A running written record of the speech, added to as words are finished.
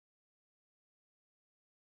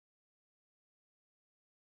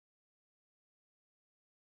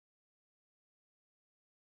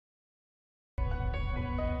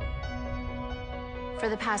For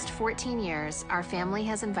the past 14 years, our family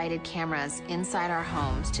has invited cameras inside our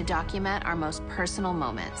homes to document our most personal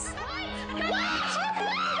moments.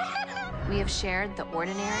 We have shared the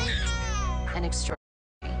ordinary and extraordinary.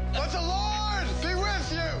 Let the Lord be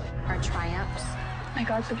with you! Our triumphs. My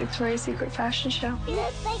God, the Victoria's Secret fashion show. He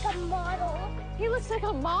looks like a model. He looks like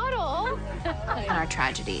a model. And our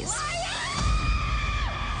tragedies.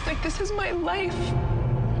 Like, this is my life.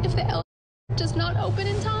 If the L does not open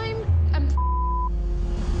in time, I'm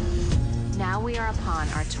Now we are upon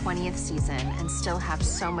our 20th season and still have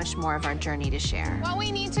so much more of our journey to share. What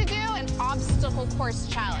we need to do, an obstacle course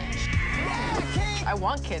challenge. I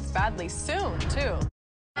want kids badly soon, too.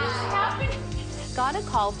 Got a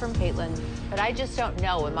call from Caitlin, but I just don't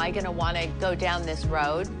know. Am I going to want to go down this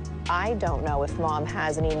road? I don't know if Mom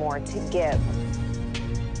has any more to give.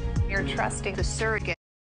 You're trusting the surrogate.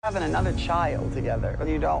 Having another child together,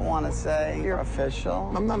 you don't want to say you're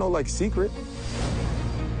official. I'm not no, like, secret.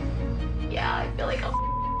 Yeah, I feel like a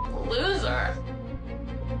loser.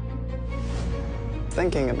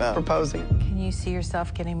 Thinking about proposing. Can you see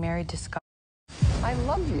yourself getting married to Scott? I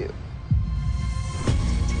love you.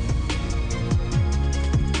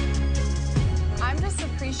 I'm just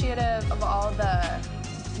appreciative of all the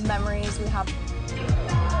memories we have.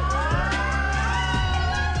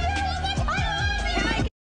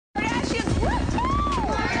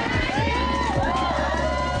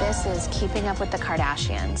 This is Keeping Up with the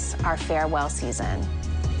Kardashians, our farewell season.